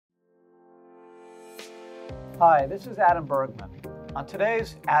Hi, this is Adam Bergman. On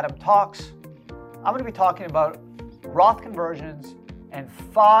today's Adam Talks, I'm going to be talking about Roth conversions and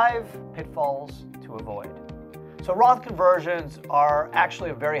 5 pitfalls to avoid. So Roth conversions are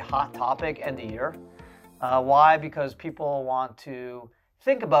actually a very hot topic end of year. Why? Because people want to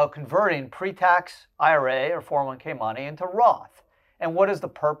think about converting pre-tax IRA or 401k money into Roth. And what is the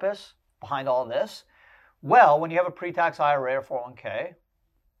purpose behind all this? Well, when you have a pre-tax IRA or 401k,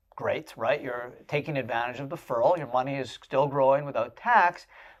 great, right? You're taking advantage of deferral. Your money is still growing without tax.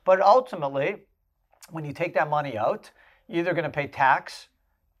 But ultimately, when you take that money out, you're either going to pay tax,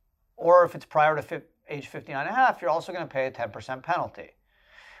 or if it's prior to age 59 and a half, you're also going to pay a 10% penalty.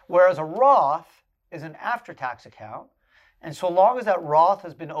 Whereas a Roth is an after-tax account. And so long as that Roth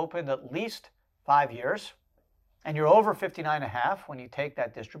has been opened at least 5 years, and you're over 59 and a half when you take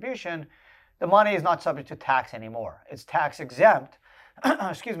that distribution, the money is not subject to tax anymore. It's tax exempt,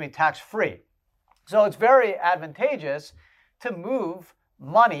 tax-free. So it's very advantageous to move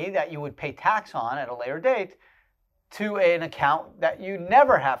money that you would pay tax on at a later date to an account that you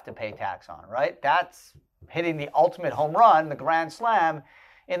never have to pay tax on, right? That's hitting the ultimate home run, the grand slam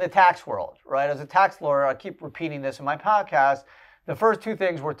in the tax world, right? As a tax lawyer, I keep repeating this in my podcast. The first 2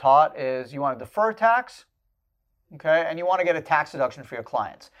 things we're taught is you want to defer tax, okay, and you want to get a tax deduction for your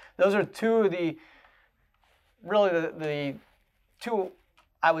clients. Those are 2 of the, really the 2,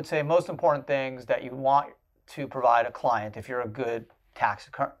 I would say, most important things that you want to provide a client if you're a good tax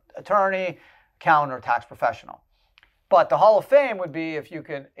attorney, accountant, or tax professional. But the Hall of Fame would be if you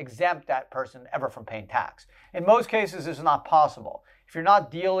can exempt that person ever from paying tax. In most cases, this is not possible. If you're not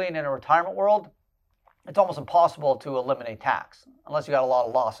dealing in a retirement world, it's almost impossible to eliminate tax unless you got a lot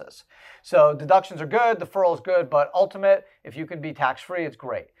of losses. So deductions are good, deferral is good, but ultimate, if you can be tax-free, it's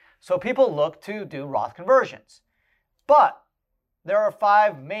great. So people look to do Roth conversions. But there are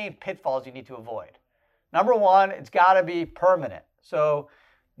 5 main pitfalls you need to avoid. Number 1, it's got to be permanent. So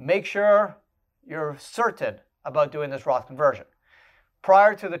make sure you're certain about doing this Roth conversion.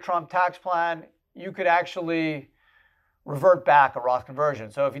 Prior to the Trump tax plan, you could actually revert back a Roth conversion.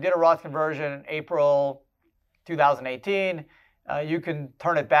 So if you did a Roth conversion in April 2018, you can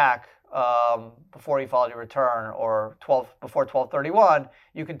turn it back before you filed your return, or before 12/31,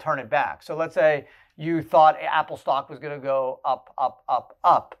 you can turn it back. So let's say you thought Apple stock was going to go up, up, up,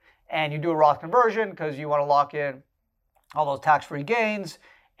 up, and you do a Roth conversion because you want to lock in all those tax-free gains,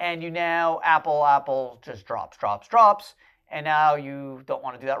 and you now, Apple just drops, and now you don't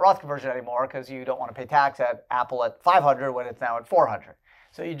want to do that Roth conversion anymore because you don't want to pay tax at Apple at 500 when it's now at 400.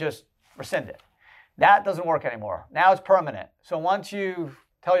 So you just rescind it. That doesn't work anymore. Now it's permanent. So once you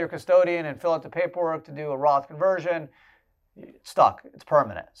tell your custodian and fill out the paperwork to do a Roth conversion, it's stuck. It's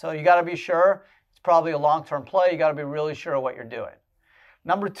permanent. So you got to be sure. It's probably a long-term play. You got to be really sure what you're doing.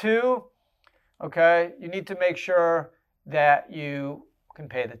 Number 2, okay, you need to make sure that you can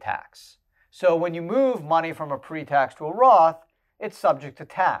pay the tax. So when you move money from a pre-tax to a Roth, it's subject to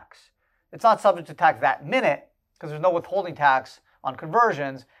tax. It's not subject to tax that minute because there's no withholding tax on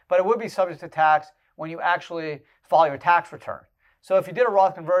conversions, but it would be subject to tax when you actually file your tax return. So if you did a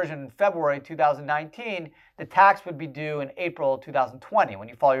Roth conversion in February 2019, the tax would be due in April 2020 when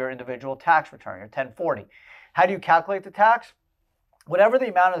you file your individual tax return, your 1040. How do you calculate the tax? Whatever the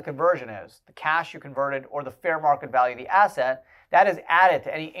amount of the conversion is, the cash you converted or the fair market value of the asset, that is added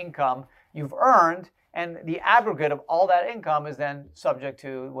to any income you've earned, and the aggregate of all that income is then subject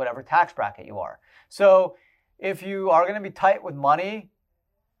to whatever tax bracket you are. So if you are going to be tight with money,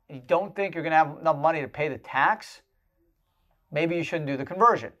 and you don't think you're going to have enough money to pay the tax, maybe you shouldn't do the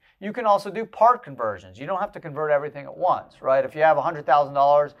conversion. You can also do part conversions. You don't have to convert everything at once, right? If you have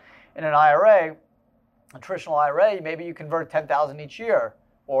 $100,000 in an IRA, a traditional IRA, maybe you convert $10,000 each year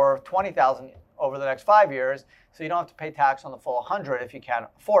or $20,000 over the next 5 years, so you don't have to pay tax on the full $100,000 if you can't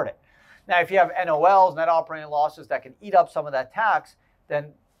afford it. Now, if you have NOLs, net operating losses, that can eat up some of that tax,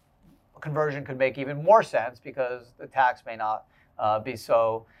 then a conversion could make even more sense because the tax may not be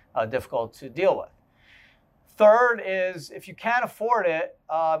so difficult to deal with. Third is, if you can't afford it,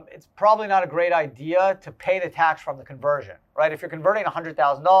 it's probably not a great idea to pay the tax from the conversion, right? If you're converting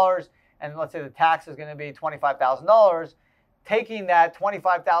 $100,000 and let's say the tax is going to be $25,000, taking that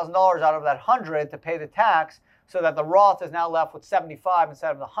 $25,000 out of that 100 to pay the tax so that the Roth is now left with 75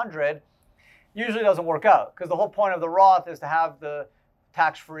 instead of the 100 usually doesn't work out, because the whole point of the Roth is to have the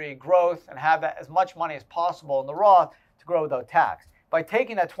tax-free growth and have that as much money as possible in the Roth to grow without tax. By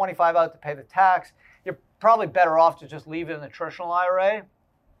taking that 25 out to pay the tax, you're probably better off to just leave it in the traditional IRA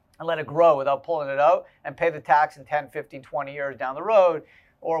and let it grow without pulling it out and pay the tax in 10, 15, 20 years down the road,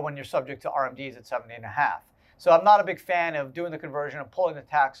 or when you're subject to RMDs at 70.5. So I'm not a big fan of doing the conversion and pulling the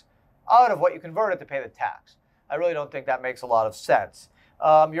tax out of what you converted to pay the tax. I really don't think that makes a lot of sense.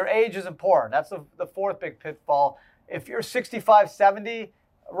 Your age is important. That's the fourth big pitfall. If you're 65, 70,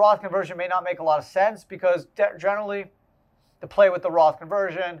 Roth conversion may not make a lot of sense because generally to play with the Roth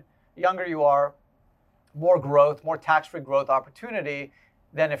conversion, the younger you are, more growth, more tax-free growth opportunity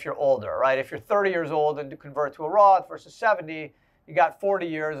than if you're older, right? If you're 30 years old and to convert to a Roth versus 70, you got 40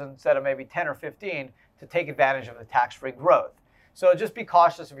 years instead of maybe 10 or 15 to take advantage of the tax-free growth. So just be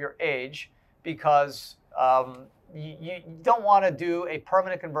cautious of your age because you don't want to do a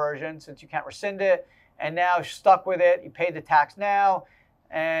permanent conversion since you can't rescind it, and now you're stuck with it. You pay the tax now,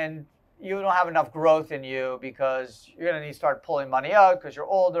 and you don't have enough growth in you because you're going to need to start pulling money out because you're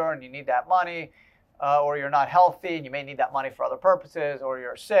older and you need that money, or you're not healthy and you may need that money for other purposes, or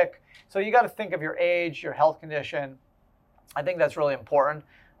you're sick. So you got to think of your age, your health condition. I think that's really important.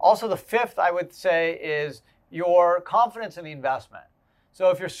 Also, the fifth, I would say, is your confidence in the investment.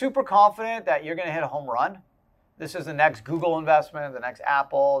 So if you're super confident that you're going to hit a home run, this is the next Google investment, the next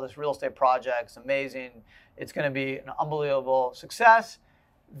Apple, this real estate project's amazing, it's going to be an unbelievable success,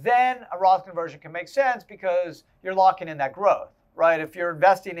 then a Roth conversion can make sense because you're locking in that growth, right? If you're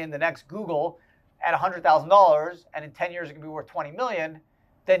investing in the next Google at $100,000 and in 10 years it can be worth 20 million,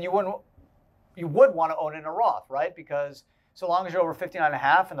 then you would want to own it in a Roth, right? Because so long as you're over 59 and a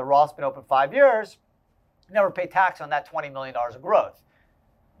half and the Roth's been open 5 years, you never pay tax on that $20 million of growth.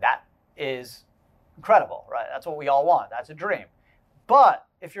 That is incredible, right? That's what we all want. That's a dream. But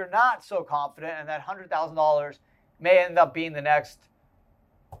if you're not so confident and that $100,000 may end up being the next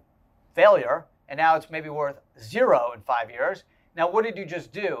failure, and now it's maybe worth 0 in 5 years, now what did you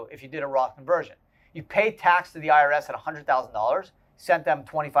just do if you did a Roth conversion? You paid tax to the IRS at $100,000, sent them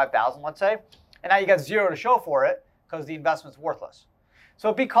 $25,000, let's say, and now you got 0 to show for it because the investment's worthless.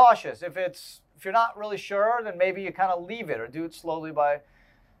 So be cautious. If you're not really sure, then maybe you kind of leave it or do it slowly by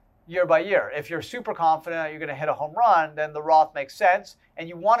year. If you're super confident you're going to hit a home run, then the Roth makes sense, and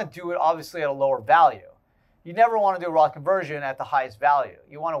you want to do it obviously at a lower value. You never want to do a Roth conversion at the highest value.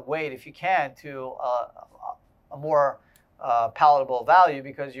 You want to wait, if you can, to a more palatable value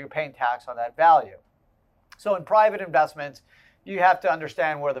because you're paying tax on that value. So in private investments, you have to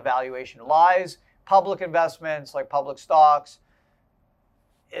understand where the valuation lies. Public investments, like public stocks,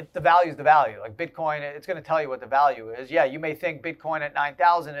 the value is the value. Like Bitcoin, it's going to tell you what the value is. Yeah, you may think Bitcoin at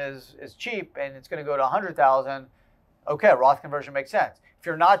 9,000 is cheap and it's going to go to 100,000. Okay, Roth conversion makes sense. If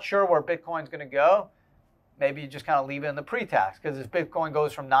you're not sure where Bitcoin's going to go, maybe you just kind of leave it in the pre-tax, because if Bitcoin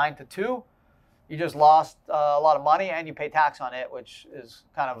goes from 9 to 2, you just lost a lot of money and you pay tax on it, which is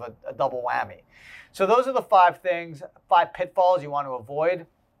kind of a double whammy. So those are the 5 things, 5 pitfalls you want to avoid.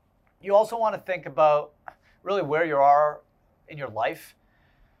 You also want to think about really where you are in your life.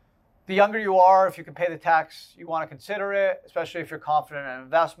 The younger you are, if you can pay the tax, you want to consider it, especially if you're confident in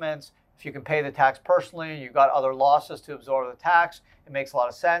investments. If you can pay the tax personally, you've got other losses to absorb the tax, it makes a lot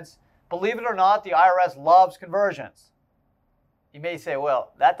of sense. Believe it or not, the IRS loves conversions. You may say,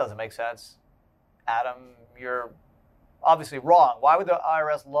 well, that doesn't make sense. Adam, you're obviously wrong. Why would the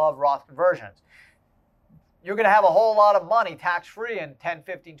IRS love Roth conversions? You're going to have a whole lot of money tax-free in 10,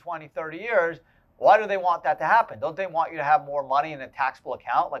 15, 20, 30 years. Why do they want that to happen? Don't they want you to have more money in a taxable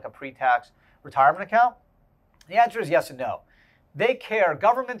account, like a pre-tax retirement account? The answer is yes and no. They care,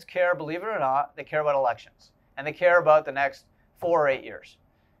 governments care, believe it or not, they care about elections. And they care about the next 4 or 8 years.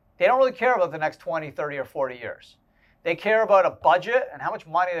 They don't really care about the next 20, 30, or 40 years. They care about a budget and how much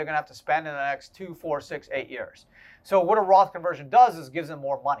money they're going to have to spend in the next 2, 4, 6, 8 years. So what a Roth conversion does is gives them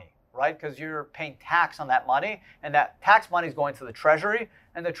more money, right? Because you're paying tax on that money, and that tax money is going to the Treasury,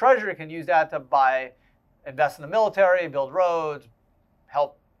 and the Treasury can use that to invest in the military, build roads,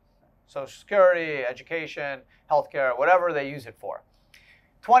 help Social Security, education, healthcare, whatever they use it for.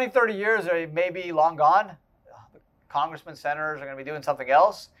 20, 30 years, they may be long gone. The congressmen, senators are going to be doing something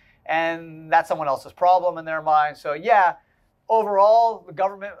else, and that's someone else's problem in their mind. So yeah, overall, the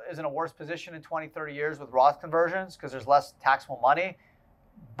government is in a worse position in 20, 30 years with Roth conversions because there's less taxable money,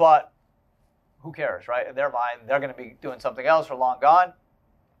 but who cares, right? In their mind, they're going to be doing something else or long gone.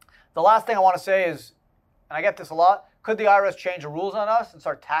 The last thing I want to say is, and I get this a lot, could the IRS change the rules on us and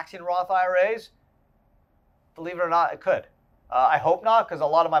start taxing Roth IRAs? Believe it or not, it could. I hope not, because a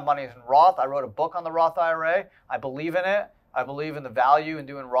lot of my money is in Roth. I wrote a book on the Roth IRA. I believe in it. I believe in the value in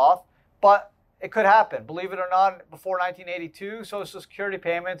doing Roth. But it could happen. Believe it or not, before 1982, Social Security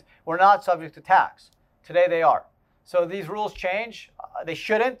payments were not subject to tax. Today they are. So these rules change. They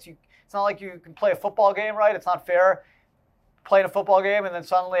shouldn't. It's not like you can play a football game, right? It's not fair playing a football game and then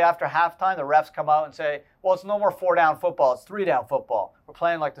suddenly after halftime the refs come out and say, well, it's no more 4-down football, it's 3-down football. We're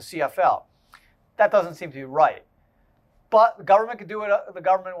playing like the CFL. That doesn't seem to be right. But the government can do what the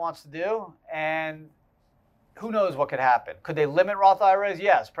government wants to do, and who knows what could happen? Could they limit Roth IRAs?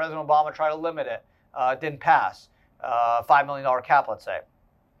 Yes. President Obama tried to limit it. Didn't pass. $5 million cap, let's say.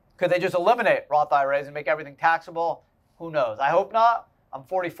 Could they just eliminate Roth IRAs and make everything taxable? Who knows? I hope not. I'm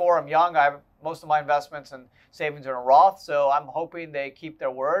 44. I'm young. I have most of my investments and savings are in Roth, so I'm hoping they keep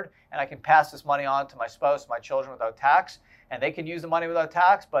their word and I can pass this money on to my spouse, my children without tax, and they can use the money without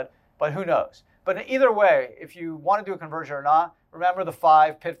tax, but who knows? But either way, if you want to do a conversion or not, remember the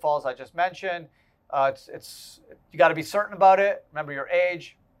 5 pitfalls I just mentioned. You got to be certain about it. Remember your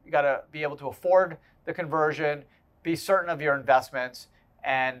age. You got to be able to afford the conversion. Be certain of your investments,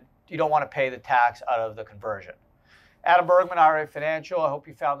 and you don't want to pay the tax out of the conversion. Adam Bergman, IRA Financial. I hope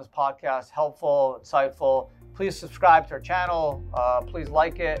you found this podcast helpful, insightful. Please subscribe to our channel. Please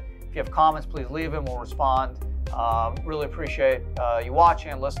like it. If you have comments, please leave them. We'll respond. Really appreciate you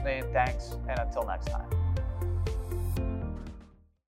watching and listening. Thanks, and until next time.